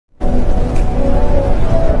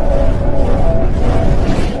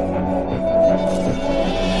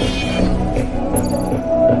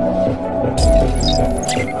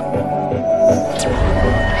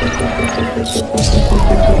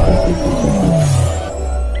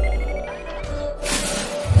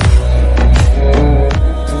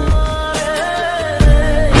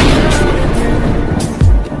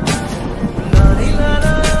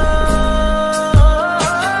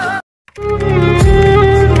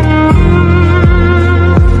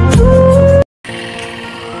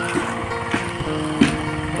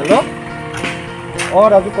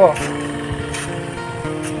ৰাজু ক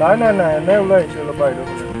নাই নাই নাই এনে ওলাই আহিছো অলপ বাহিৰত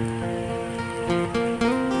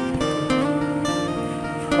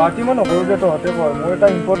বাকী মই নকৰোঁ যে তহঁতে কয় মোৰ এটা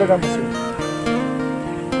ইম্পৰ্টেণ্ট কাম আছে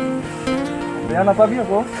বেয়া নাপাবি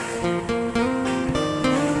আকৌ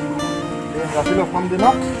ৰাতি লগ পাম দে ন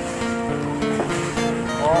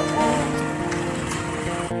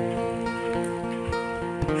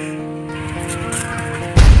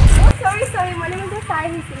Sorry, money me just say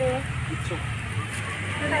hisile.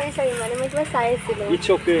 Sorry, money me just say hisile. It's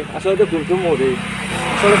okay. Asalate guntu mode.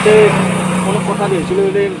 Asalate kono kotha deisile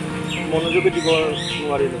bole monojoge dibo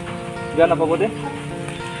nowarile. Beya napabo de.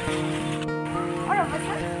 Ora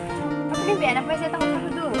basa. Apuni beya napaise ta kotha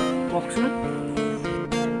kudu. Koksun.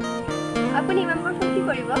 Apuni iman bor ki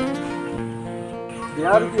koribo?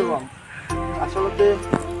 Biyar ki hobam. Asalate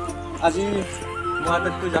aji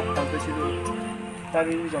mohatat to jak paisilu.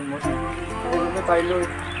 Tari জন্মদিন এজনে পাইলো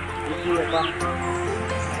এটি এটা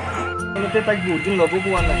এতে তাক বহুদিন লব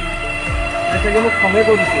পোৱা নাই এটাকে মোক খমে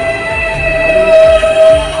কৰিছে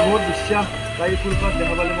মোৰ বিশ্বাস তাই ফুলপাত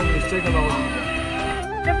দেখা পালে মোক নিশ্চয় জনাব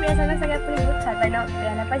তো প্ৰিয়া সাগৰ সাগৰ আপুনি বহুত ভাল পায় ন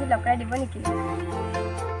বেয়া নাপাই লকৰাই দিব নেকি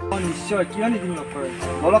নিশ্চয় কিয় নিদিম নকৰে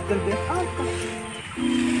বলক তেন্তে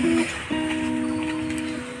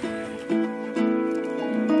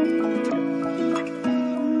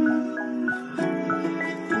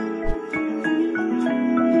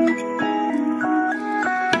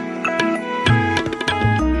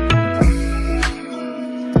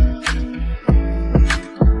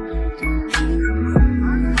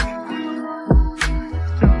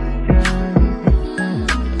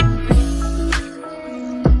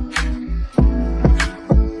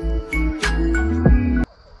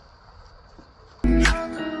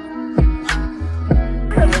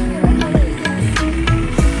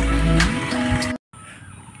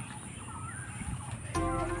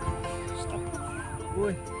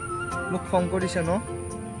মোক খং কৰিছা ন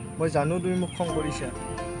মই জানো তুমি মোক খং কৰিছা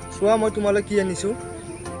চোৱা মই তোমালৈ কি আনিছো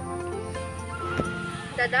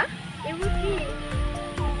দাদা এবোৰ কি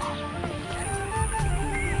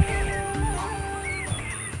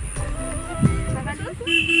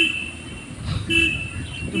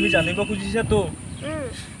তুমি জানিব খুজিছা তো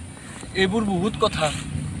এইবোৰ বহুত কথা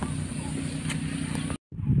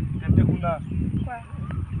তেন্তে শুনা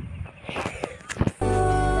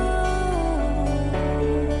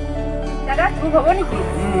দাদা তুমি হ'ব নেকি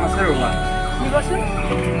আছে ৰবা দিবচোন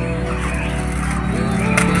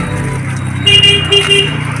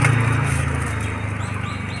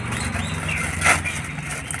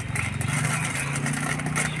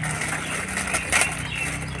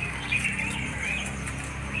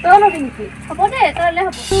তই ল'বি নেকি হ'ব দে তই ল'লে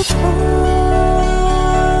হ'ব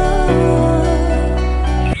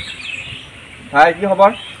ভাই কি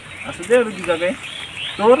খবৰ আছো দে আৰু কিজাকে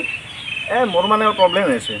তোৰ মোৰ মানে প্ৰব্লেম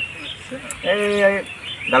হৈছে এই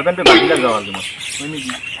গাৰ্লফ্ৰেণ্ডটো ভাবিলে যাওঁ আজি মই হয়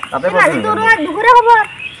নেকি তাতে দুখৰে হ'ব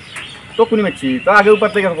তো কোনি মাছি তই আগে ওপৰ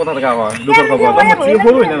থেকে কথা থকা হয় দুখৰ খবৰ তই মাছি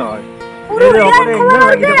সৰু হয় না নহয়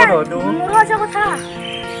লাগি থকা তো মোৰ আছে কথা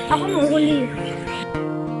আকৌ নগলি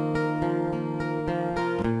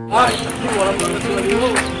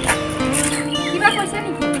কিবা কৈছে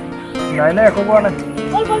নেকি নাই নাই একো কোৱা নাই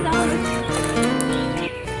বল বল যাওঁ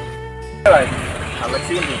ভাই ভাল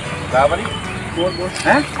লাগছে কিন্তু যাব পাৰি বল বল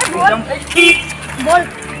হ্যাঁ বল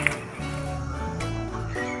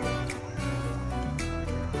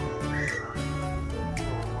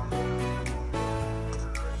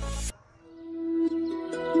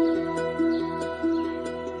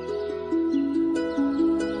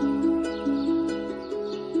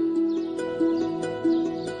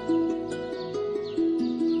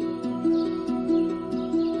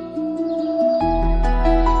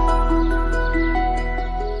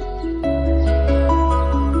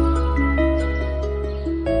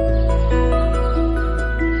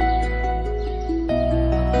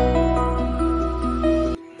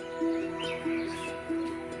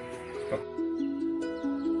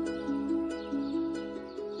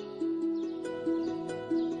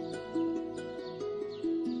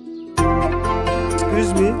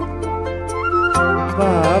Excuse me.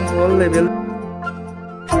 Bob, all level.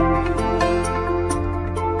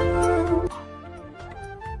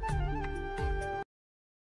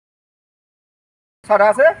 সারা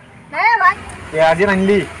আছে হ্যাঁ ভাই এ আজি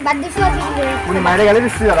রাইলি বাদ দিছো আজি কোনি মাইরে গেলে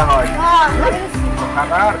দিছি দাদা হয় হ্যাঁ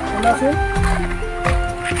কাকা কোন আছে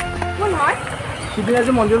কোন হয় সিদিনা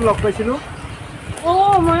যে মন্দির লগ পাইছিলো ও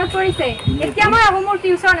মনে পড়িছে এতিয়া মই আহো মোৰ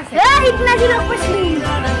টিউশন আছে এ ইতনা দি লগ পাইছিলি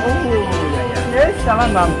ও এই সালা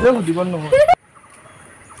নামতে বুঝিবন নহ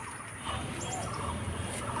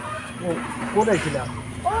ও কোন আইছিলা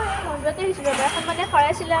ও মন্দিৰতে আহিছিলো এখন মানে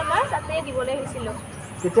খৰাইছিলে আমাৰ তাতে দিবলৈ আহিছিলো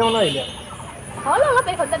কেতিয়া মানে আহিলা হ'ল অলপ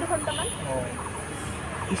 1 ঘণ্টা 2 ঘণ্টামান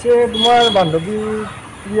পিছে তোমাৰ বান্ধৱী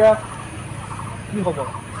প্ৰিয়া কি হ'ব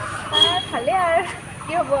ভালে আৰু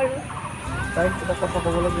কি হ'ব আৰু তাইক এটা কথা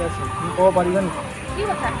ক'বলগীয়া আছে তুমি ক'ব পাৰিবা নেকি কি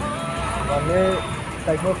কথা মানে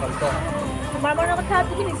তাইক মই ভাল পাওঁ তোমাৰ মনৰ কথা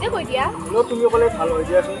তুমি নিজে কৈ দিয়া হ'লেও তুমি ক'লে ভাল হৈ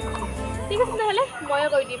দিয়াচোন ঠিক আছে নহ'লে ময়ে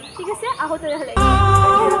কৈ দিম ঠিক আছে আহো তেনেহ'লে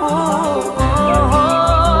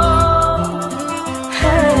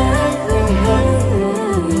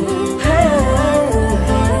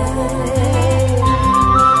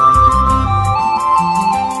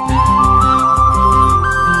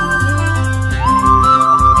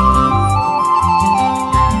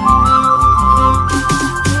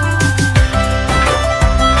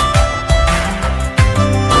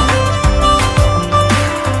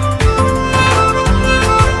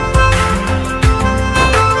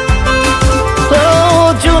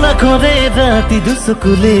করে রাতি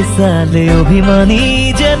দুসকুলে সালে অভিমানী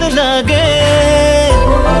যেন লাগে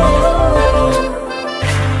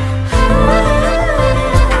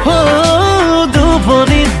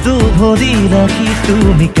দুভরি রাখি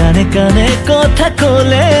তুমি কানে কানে কথা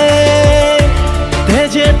কলে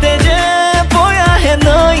তেজে তেজে বয়াহে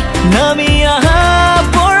নই নামি আহা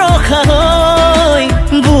বৰষা হয়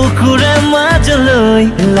বুকুৰে মাজলৈ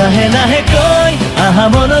লাহে লাহে কৈ আহা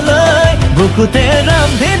মনলৈ বুকুতে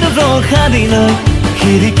ৰামধেনু ৰখা দিলৈ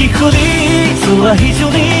খিৰিকী খুলি চোৱাহি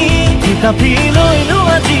জুনি কিতাপি লৈ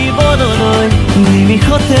লোৱা জীৱনলৈ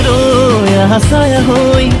নিমিষতে ৰৈ আহা ছায়া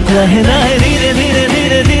হৈ লাহে লাহে ধীৰে ধীৰে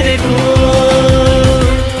ধীৰে ধীৰে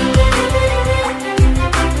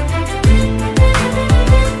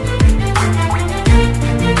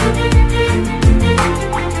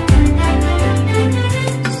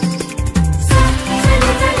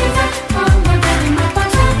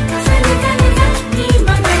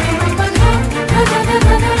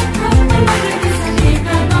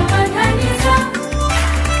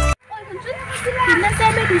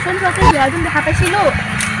দেখা পাইছিলো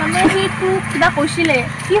মানে সিটো কিবা কৈছিলে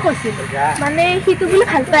কি কৈছিল মানে সিটো বুলি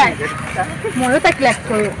ভাল পায় ময়ো তাক লাগ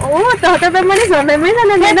কৰো তহঁতৰ মানে জনাই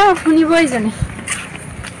জানে নাই ন শুনিবই জানে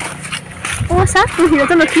চা তোৰ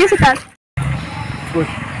হিৰতো লক্ষি আছে তাত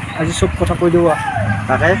আজি চব কথা কৈ দিবা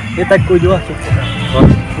তাকে এই তাইক কৈ দিবা চব কথা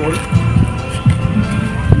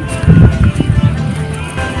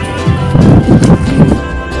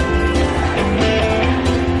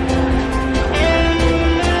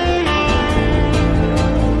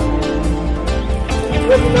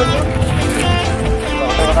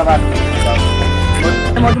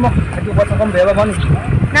মই তোমাক এইটো কথা কম বেয়া পাবা নেকি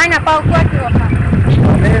নাই নাপাওঁ কোৱা কি কথা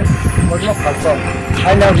মানে মই তোমাক ভাল পাওঁ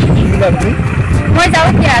I love you love me মই যাওঁ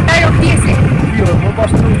এতিয়া তাই ৰখি আছে কি হ'ল মোৰ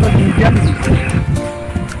প্ৰশ্ন উত্তৰ দি দিয়া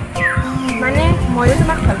মানে ময়ো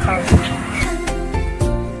তোমাক ভাল পাওঁ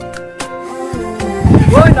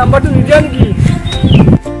ঐ নাম্বাৰটো নিদিয়া নেকি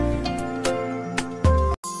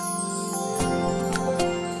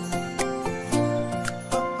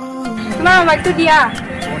তোমাৰ মোবাইলটো দিয়া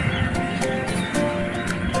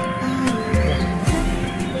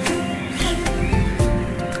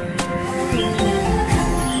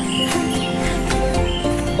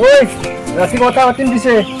ঐ ৰাতি কথা পাতিম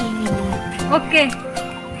দিছে অ'কে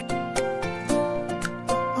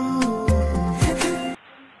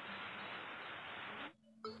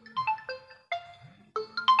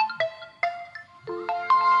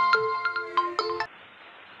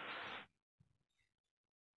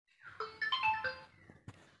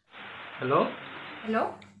হেল্ল' হেল্ল'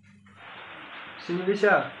 চিনি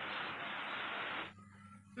পাইছা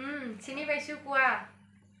চিনি পাইছোঁ কোৱা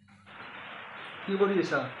কি কৰি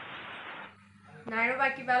আছা নাই ৰ'বা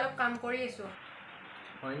কিবা অলপ কাম কৰি আছোঁ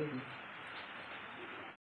হয় নেকি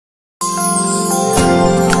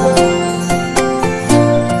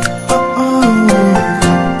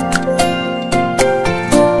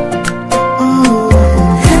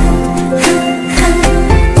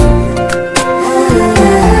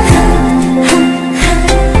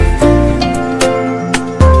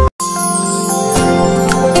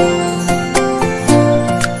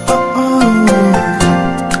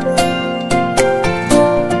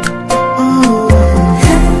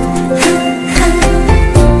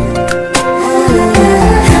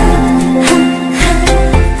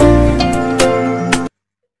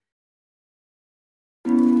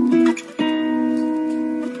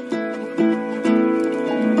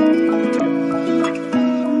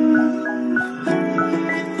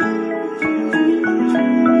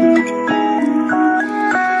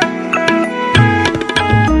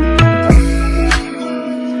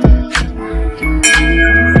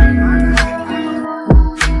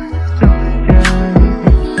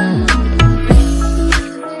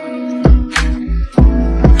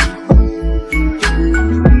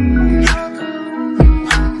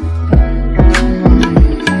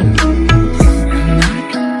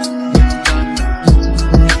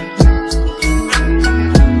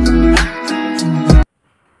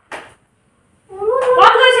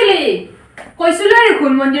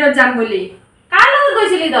মন্দিৰত যাম বুলি কাৰ লগত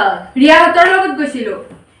গৈছিলি তই ৰিয়াহঁতৰ লগত গৈছিলো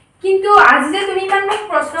কিন্তু আজি যে তুমি ইমান মোক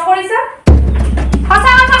প্ৰশ্ন কৰিছা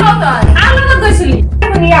সঁচা কথা কওঁ তই কাৰ লগত গৈছিলি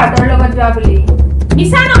ৰিয়াহঁতৰ লগত যোৱা বুলি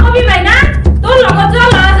মিছা নকবি মাইনা তোৰ লগত যোৱা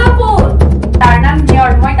ল'ৰাজন কোন তাৰ নাম নিয়ৰ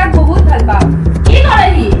মই তাক বহুত ভাল পাওঁ কি কৰে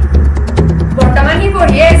সি বৰ্তমান সি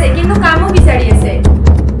পঢ়িয়ে আছে কিন্তু কামো বিচাৰি আছে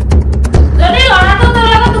যদি ল'ৰাটো তোৰ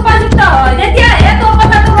লগত উপযুক্ত হয় তেতিয়াহে তোৰ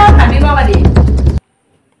কথাটো মই ভাবিব পাৰিম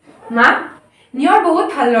মা নিয়ৰ বহুত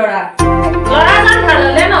ভাল ল'ৰা ল'ৰাজন ভাল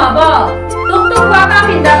হ'লে নহ'ব তোক তো খোৱা কাম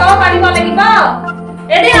পিন্ধাবও পাৰিব লাগিব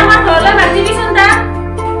এদিন আমাৰ ঘৰলৈ মাতিবিচোন তাক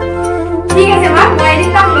ঠিক আছে মা মই এদিন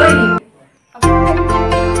তাক লৈ আহিম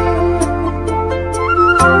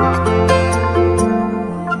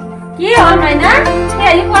কি হ'ল মাইনা সি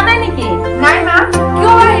আহি পোৱা নাই নেকি নাই মা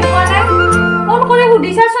কিয় আহি পোৱা নাই ফোন কৰি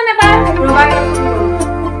সুধিছাচোন এবাৰ ৰবা ফোন কৰো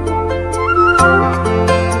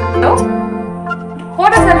হেল্ল'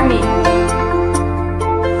 ক'ত আছা তুমি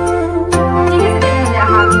ঠিক আছে তেনেহ'লে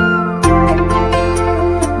আহা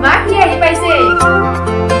মা সি আহি পাইছে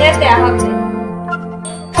দে আহক দে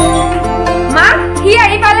মা সি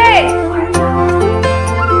আহি পালে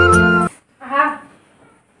আহা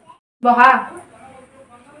বহা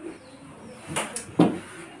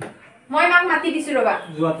মই মাক মাতি দিছো ৰবা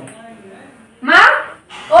যোৱাতে মা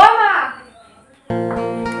অ মা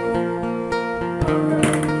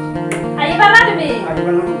আহি পালা তুমি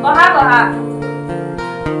বহা বহা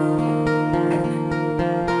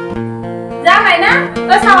যা মাইনা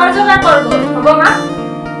তই চাহৰ যোগাৰ কৰ গ'ল হ'ব মা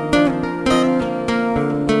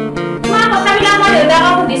তোমাৰ কথাবিলাক মই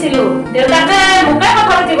দেউতাকক সুধিছিলো দেউতাকে মোকে কথা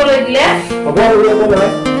পাতিবলৈ দিলে হ'ব উলিয়াব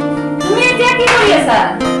নহয় তুমি এতিয়া কি কৰি আছা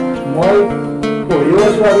মই পঢ়িও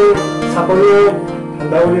আছো আৰু চাকৰিও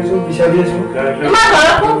ঠাণ্ডা উলিয়াইছো বিচাৰি আছো তোমাৰ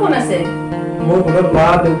ঘৰত কোন কোন আছে মোৰ ঘৰত মা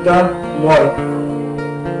দেউতা মই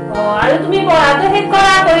আৰু তুমি পঢ়াটো শেষ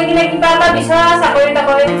কৰা কৰি কিনে কিবা এটা বিচৰা চাকৰি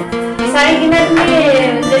তাকৰি বিচাৰি কিনে তুমি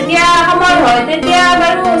যেতিয়া সময় হয় তেতিয়া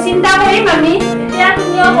বাৰু চিন্তা কৰিম আমি এতিয়া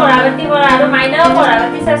তুমিও পঢ়া পাতি কৰা আৰু মাইনাও পঢ়া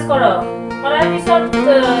পাতি চেষ্টা কৰক কৰাৰ পিছত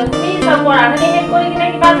তুমি চব পঢ়াখিনি শেষ কৰি কিনে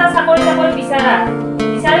কিবা এটা চাকৰি তাকৰি বিচাৰা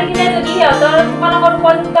বিচাৰি কিনে যদি সিহঁতৰ তোমালোকৰ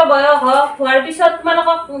উপযুক্ত বয়স হোৱাৰ পিছত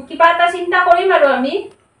তোমালোকক কিবা এটা চিন্তা কৰিম আৰু আমি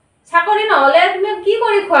চাকৰি নহ'লে তুমি কি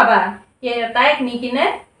কৰি খুৱাবা তাইক নি কিনে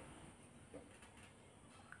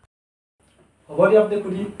হ'ব দিয়ক দে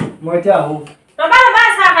খুৰী মই এতিয়া আহোঁ ৰবা ৰবা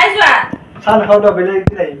চাহ খাই যোৱা চাহ নাখাওঁ দিয়ক বেলেগ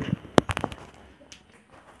এদিন আহিম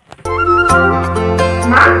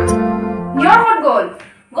মা নিয়ৰ ক'ত গ'ল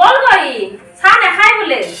গ'ল গৈ চাহ নাখাই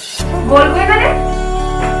বোলে গ'লগৈ মানে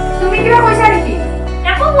তুমি কিবা কৈছা নেকি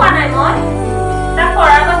একো কোৱা নাই মই তাক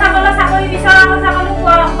পঢ়াৰ কথা ক'লে চাকৰি বিচৰাৰ কথা ক'লে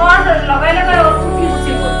লগাই লগাই উঠি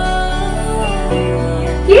গুচি গ'ল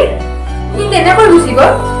কি তেনেকৈ গুচি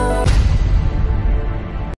গ'ল